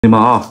你们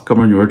啊，哥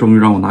们儿女儿终于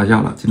让我拿下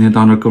了。今天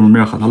当着哥们儿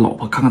面喊他老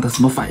婆，看看他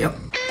什么反应。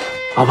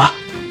老婆，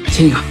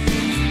亲一个。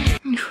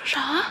你说啥？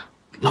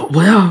老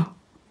婆呀。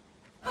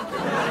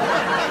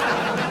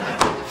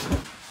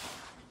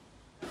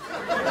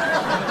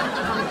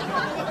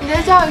你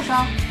再叫一声。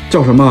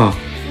叫什么？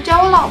你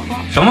叫我老婆。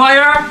什么玩意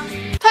儿？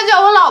他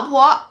叫我老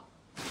婆。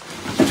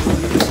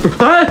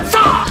哎，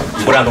炸！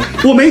不站动！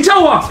我没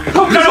叫啊，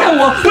他不叫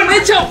我，我没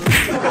叫。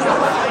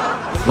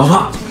老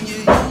婆。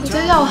 你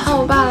再叫我喊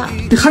我爸了。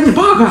你喊你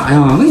爸干啥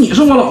呀？那你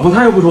是我老婆，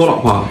他又不是我老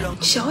婆。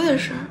小点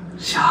声。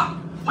行，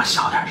我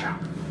小点声。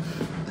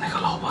那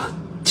个老婆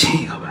亲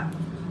一个呗。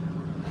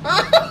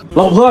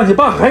老婆，你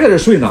爸还搁这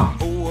睡呢。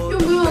用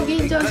不用我给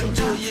你叫醒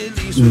他？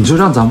你就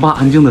让咱爸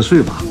安静的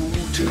睡吧。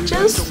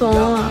真怂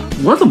啊！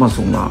我怎么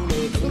怂了？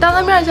你当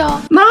他面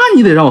叫。那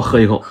你得让我喝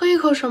一口。喝一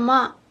口什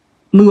么？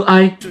呢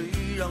哎。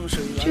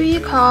就一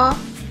口。啊，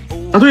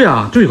对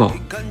呀，就一口。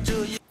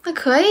那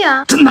可以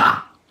啊。真的。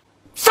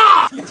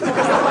 炸！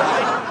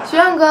学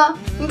院哥，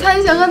你看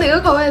你想喝哪个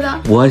口味的？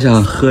我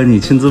想喝你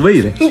亲自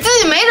喂的。你自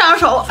己没长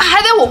手，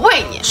还得我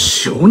喂你？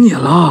求你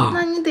了。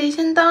那你得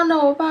先当着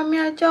我爸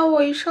面叫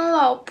我一声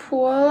老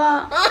婆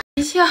了，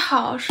脾气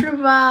好是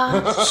吧？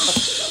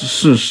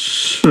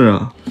是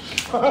啊。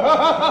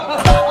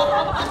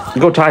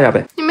你给我擦一下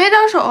呗。你没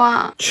长手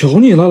啊？求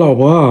你了，老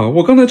婆，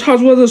我刚才擦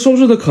桌子收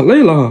拾的可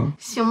累了。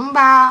行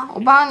吧，我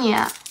帮你。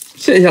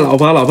 谢谢老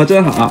婆，老婆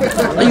真好。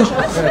哎呦，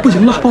不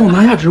行了，帮我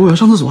拿下纸，我要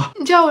上厕所。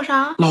你叫我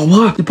啥？老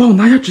婆，你帮我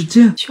拿下纸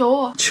巾。求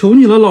我，求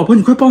你了，老婆，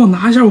你快帮我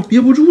拿一下，我憋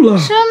不住了。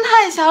声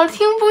太小了，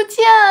听不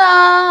见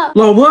啊。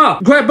老婆，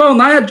你快帮我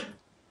拿下纸。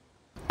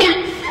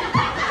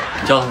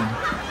叫他。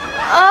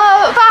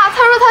爸，他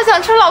说他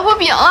想吃老婆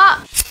饼了。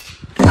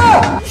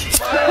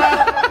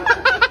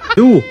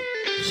哟，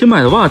新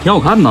买的袜挺好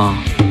看呐。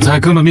在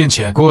哥们面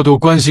前过度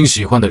关心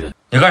喜欢的人，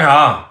你干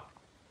啥？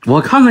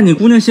我看看你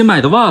姑娘新买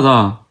的袜子。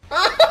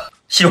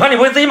 喜欢你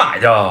不会自己买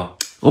的？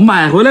我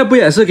买回来不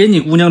也是给你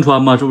姑娘穿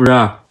吗？是不是？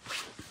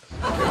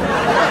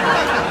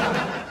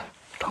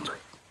张嘴。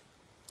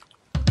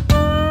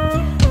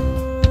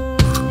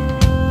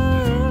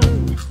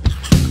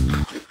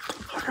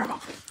好吃吗？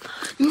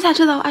你咋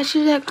知道我爱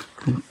吃这个？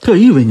特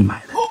意为你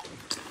买的。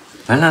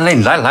来，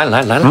你来，干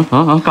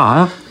啥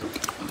呀？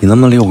你能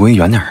不能离我闺女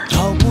远点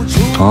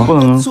啊？不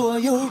能。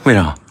为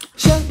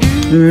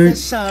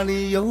啥？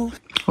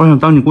我想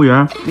当你雇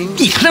员。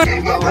你看。轩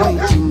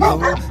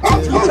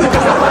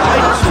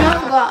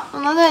哥，我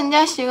能在你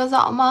家洗个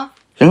澡吗？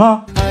行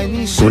啊。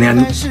姑娘，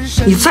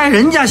你在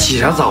人家洗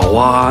啥澡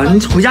啊？你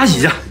回家洗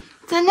去。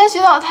咱家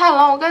洗澡太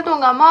冷，我该冻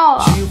感冒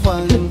了。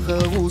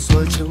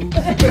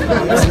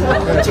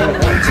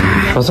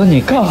我说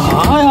你干啥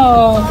呀？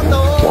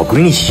我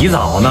闺女洗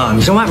澡呢，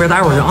你上外边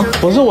待会儿去啊。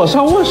不是我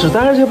上卧室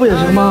待着去不也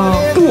行吗？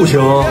不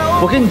行，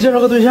我给你介绍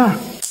个对象。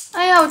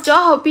哎呀，我脚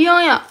好冰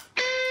呀。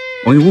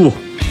我给你捂。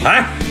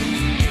来，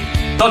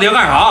到底要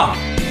干啥？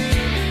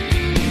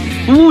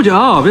捂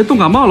脚，别冻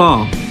感冒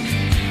了。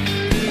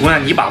姑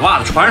娘，你把袜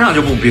子穿上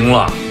就不冰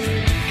了。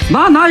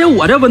那哪有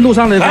我这温度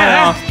上来快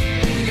啊？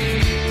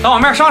当我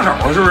面上手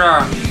了是不是？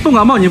冻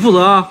感冒你负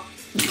责。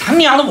他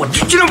娘的，我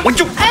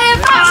就。哎呀，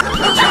爸！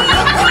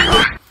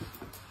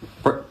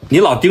不是你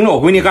老盯着我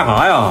闺女干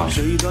啥呀？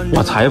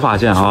我才发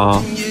现啊，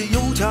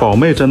宝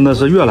妹真的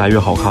是越来越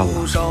好看了。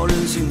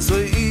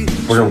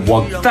不是，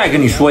我再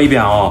跟你说一遍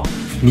啊。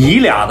 你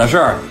俩的事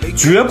儿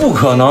绝不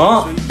可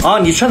能啊！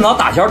你趁早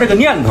打消这个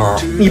念头。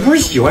你不是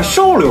喜欢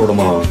瘦溜的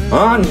吗？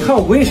啊！你看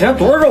我闺女现在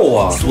多少肉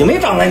啊，也没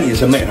长在你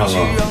审美上啊。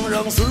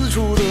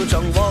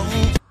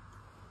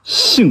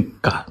性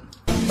感。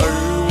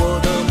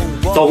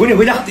走，闺女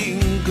回家。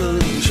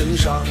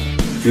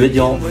绝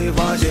交。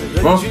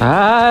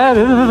哎，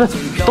别，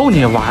逗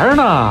你玩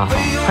呢，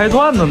拍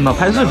段子呢，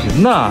拍视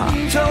频呢。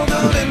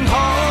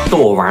逗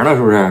我玩呢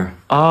是不是？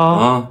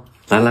啊！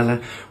 来，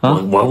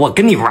我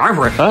跟你玩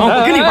会儿，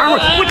我跟你玩会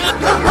儿。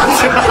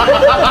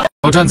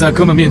我站在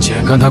哥们面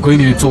前，看他闺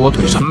女坐我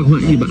腿上，罚款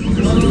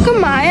100。干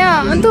嘛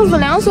呀？豆腐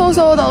凉飕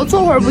飕的，我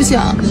坐会儿不行？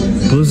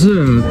不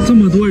是，这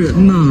么多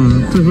人呢，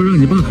再说让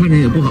你爸看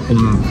见也不好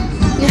啊。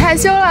你害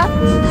羞了？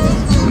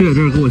别在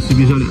这儿给我嬉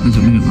皮笑脸的，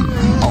行不行啊？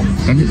好，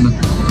赶紧的，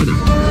快点。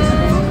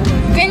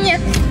给你。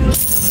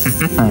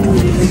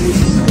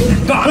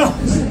干啥呢？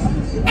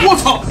我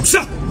操！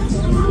下。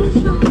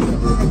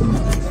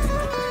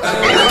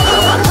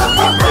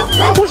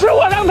 不是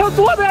我让他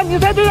做的，你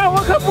再这样，我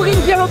可不给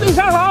你介绍对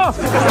象了啊！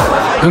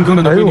跟哥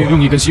们的闺女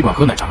用一根吸管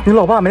喝奶茶。你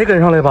老爸没跟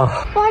上来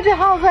吧？哇，这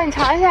好好喝，你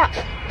尝一下。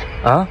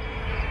啊？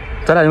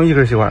咱俩用一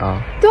根吸管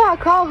啊？对啊，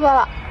可好喝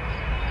了。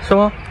是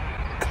吗？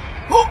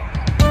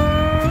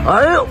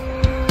哎呦，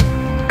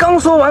刚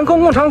说完公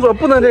共场所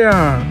不能这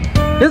样，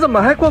你怎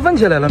么还过分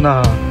起来了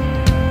呢？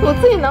我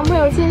自己男朋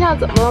友见下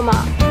怎么了嘛？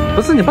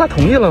不是你爸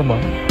同意了吗？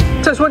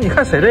再说你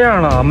看谁这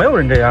样了？没有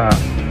人这样。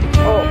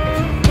哦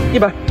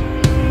，100。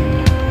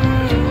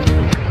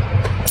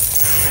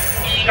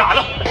 干啥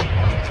呢？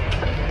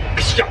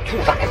小兔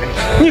崽子！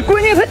你闺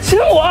女她亲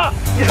我！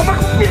你他妈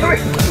给我闭嘴！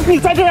你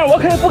再这样，我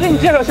可以不给你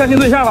介绍相亲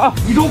对象了啊！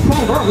你都管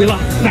我多少回了？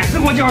哪次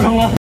给我介绍成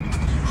了？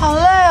好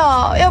累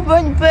哦，要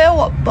你背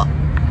我吧。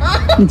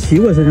你骑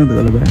我身上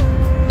得了呗。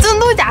真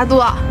的假的？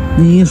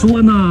你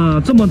说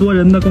呢？这么多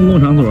人的公共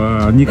场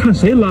所，你看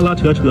谁拉拉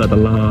扯扯的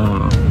啦？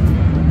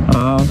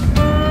啊，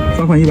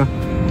罚款100。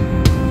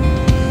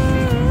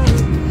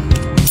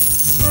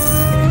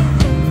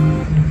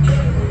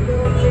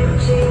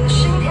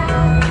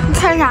你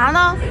看啥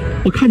呢？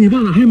我看你爸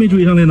咋还没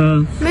追上来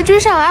呢？没追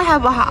上来还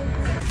不好。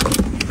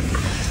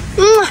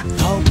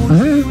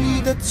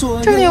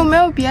这里有没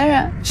有别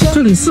人？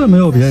这里是没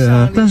有别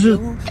人，但是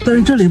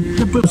这里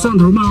不有摄像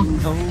头吗？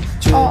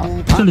哦，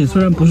这里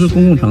虽然不是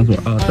公共场所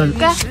啊，但是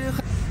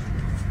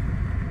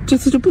这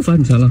次就不罚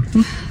你钱了。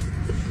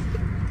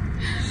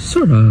笑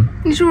啥？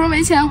你是不是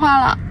没钱花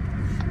了？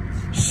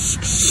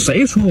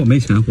谁说我没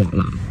钱花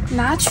了？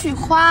拿去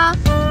花。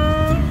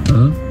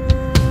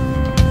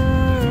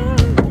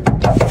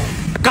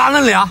干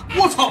了俩！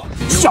我操，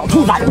小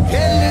兔崽子，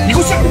你给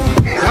我下去！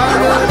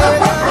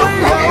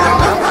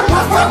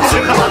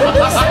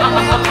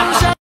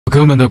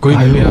哥们的闺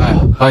蜜恋爱，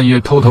半夜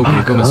偷偷给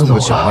哥们送个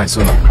小外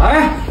孙。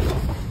哎，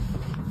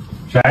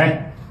谁？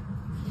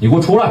你给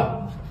我出来！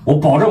我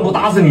保证不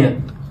打死你。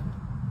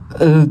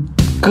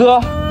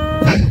哥，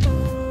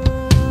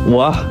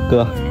我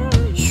哥，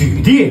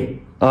许弟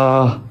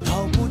啊，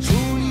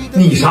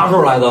你啥时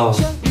候来的？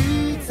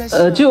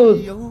就，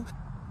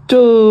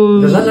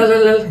来，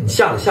你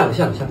下来。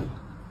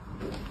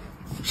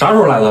啥时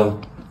候来的？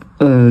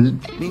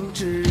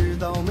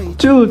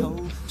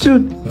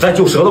你再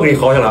就舌头给你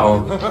薅下来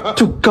啊！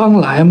就刚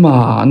来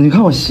嘛，你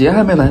看我鞋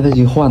还没来得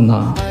及换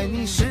呢。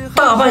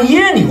大半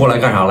夜你过来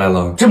干啥来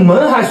了？这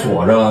门还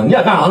锁着，你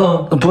俩干啥呢？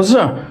不是，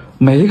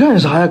没干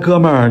啥呀，哥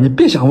们儿，你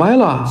别想歪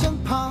了。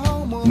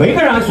没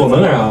干啥，还锁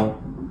门干啥？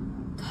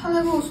他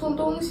来给我送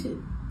东西。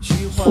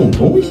送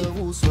东西？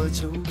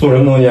送什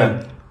么东西？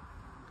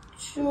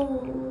就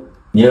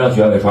你也让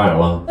学员给传染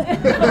了？就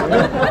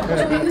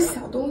一个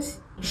小东西。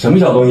什么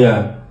小东西？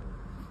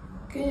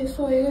给你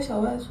送一个小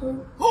外孙。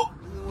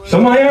什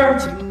么玩意儿？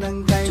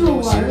就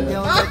玩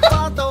的。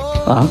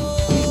啊？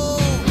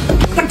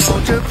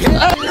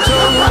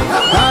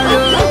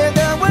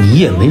你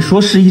也没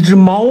说是一只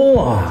猫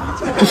啊？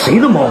这谁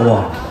的猫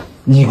啊？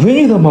你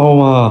闺女的猫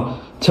吗？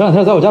前两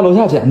天在我家楼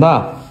下捡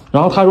的，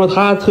然后她说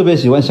她特别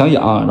喜欢想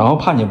养，然后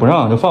怕你不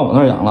让，就放我那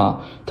儿养了。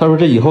她说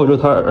这以后就是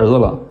她儿子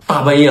了。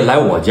大半夜来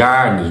我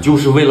家，你就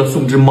是为了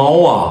送只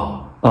猫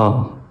啊？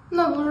啊？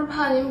那不是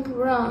怕您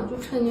不让，就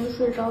趁您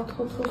睡着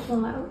偷偷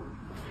送来了。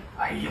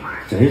哎呀妈呀，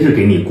真是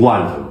给你惯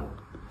的了。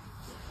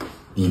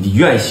你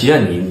愿意吸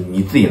烟，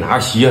你自己拿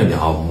着吸烟去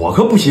啊！我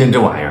可不吸烟这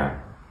玩意儿。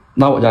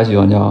拿我家吸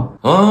烟去啊？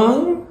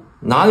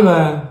拿去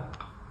呗。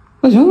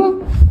那行啊。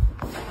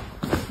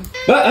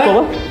哎，走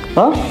吧。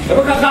啊？要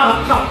不看，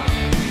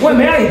我也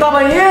没让你大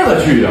半夜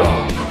的去啊。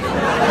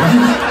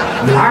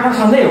你拿着它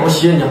上那头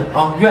吸烟去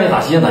啊！愿意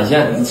咋吸烟咋吸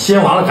烟，你吸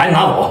烟完了赶紧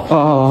拿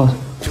走。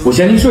我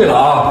先去睡了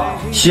啊！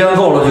吸烟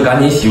够了就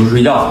赶紧洗漱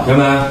睡觉，行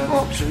没？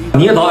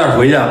你也早点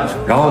回去，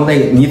然后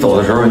你走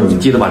的时候，你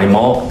记得把那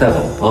猫带走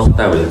啊，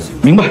带回去。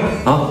明白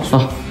啊。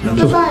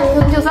那爸，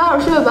你就早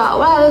点睡吧，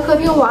我俩在客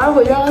厅玩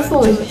会，就让他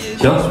送回去。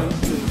行。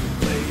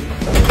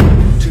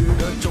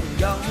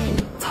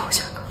走，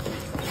小哥。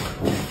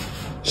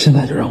现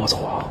在就让我走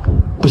啊？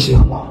不行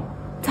啊！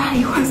咱俩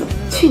一块走，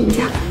去你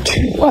家。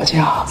去我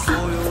家？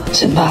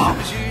现在？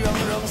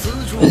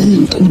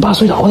你爸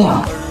睡着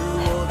呢。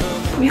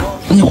不用。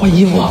那你换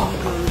衣服啊？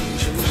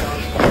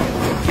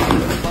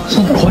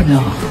上哪儿换去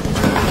啊？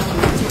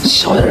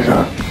小点声。